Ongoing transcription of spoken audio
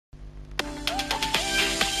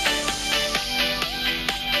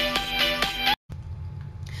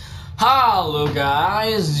Hello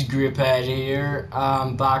guys, Griphead here.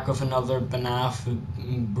 I'm back with another Fnaf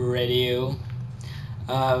video.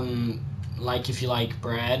 Like if you like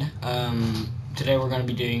bread. Today we're gonna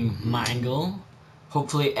be doing Mangle.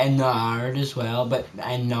 Hopefully Enard as well, but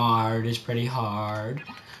Enard is pretty hard.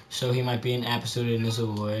 So he might be an episode in his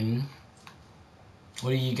own. What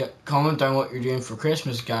do you got? Comment down what you're doing for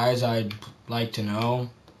Christmas, guys. I'd like to know.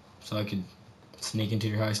 So I could sneak into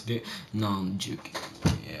your house and do it. No, I'm joking.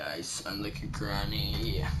 Yeah, I sound like a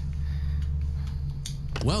granny.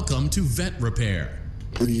 Welcome to Vent Repair.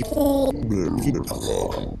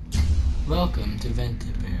 Welcome to Vent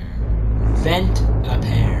Repair. Vent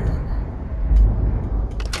Repair.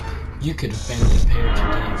 You could have Vent Repair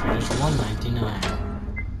today for just $1.99.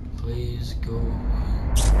 Please go away.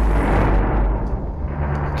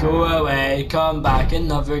 Go away, come back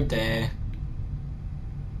another day.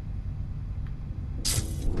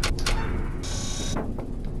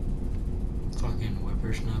 Fucking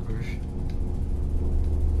whippersnappers.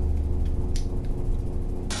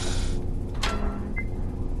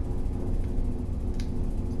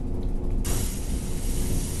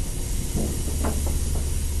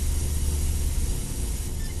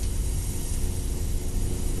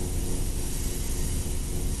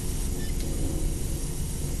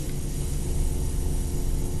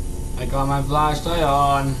 I got my flashlight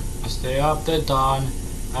on, I stay up to dawn.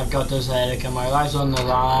 I've got this headache and my life's on the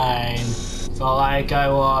line. Felt like I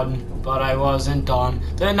won, but I wasn't done.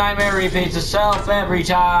 The nightmare repeats itself every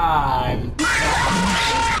time.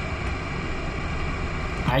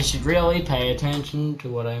 I should really pay attention to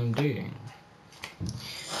what I'm doing.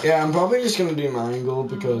 Yeah, I'm probably just gonna do Mangle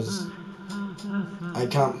because I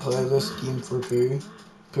can't play this game for poo.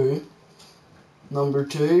 Number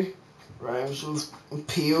 2 rhymes with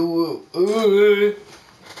P-O.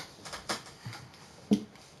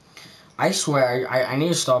 I swear, I need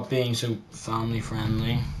to stop being so family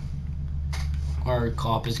friendly. Or a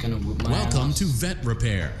cop is gonna whoop my ass. Welcome to Vent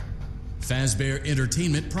Repair. Fazbear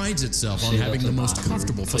Entertainment prides itself on having the most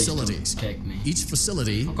comfortable facilities. Each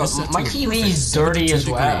facility is set my to TV is dirty as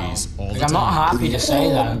well. Like, I'm not happy to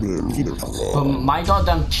say that, but my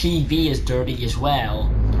goddamn TV is dirty as well.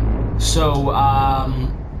 So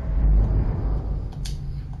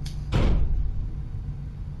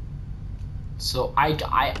So I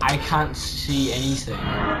can't see anything.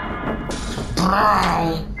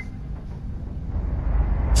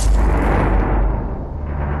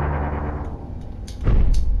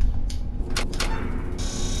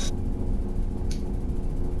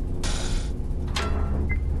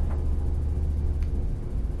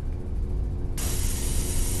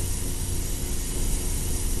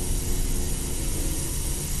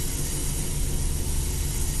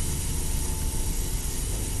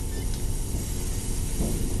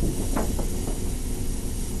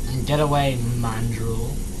 Get away,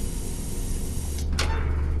 mandrill.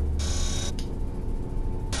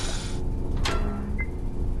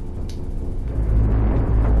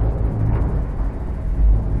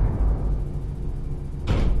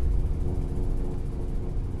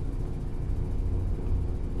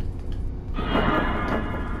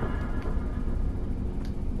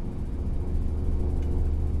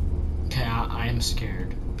 Okay, I am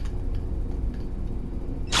scared.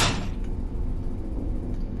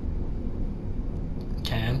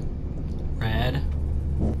 Red.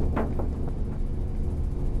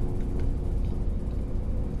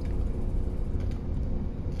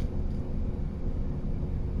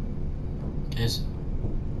 Is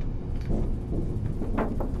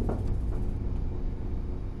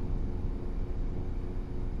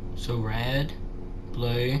so red,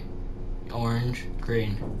 blue, orange,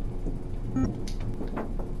 green.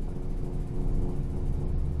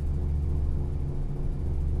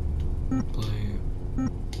 Blue,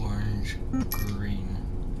 orange, green.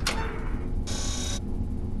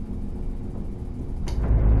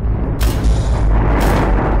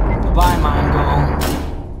 Bye, Mangle.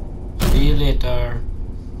 See you later.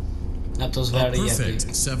 That was very perfect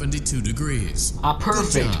epic. 72 degrees. A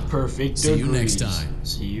perfect See you degrees. next time.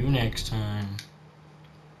 See you next time.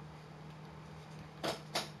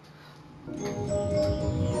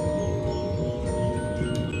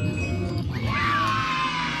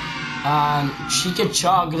 Chica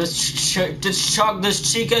chug, let's chug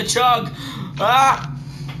this Chica chug. Ah!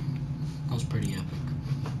 That was pretty epic.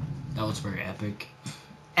 That was very epic.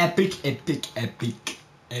 Epic.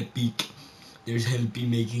 There's Helpy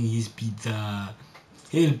making his pizza.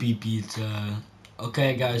 Helpy pizza.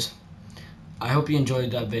 Okay, guys. I hope you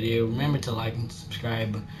enjoyed that video. Remember to like and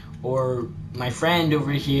subscribe. Or my friend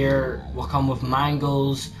over here will come with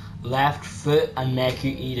Mangles, left foot, and make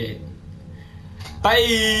you eat it.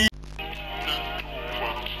 Bye!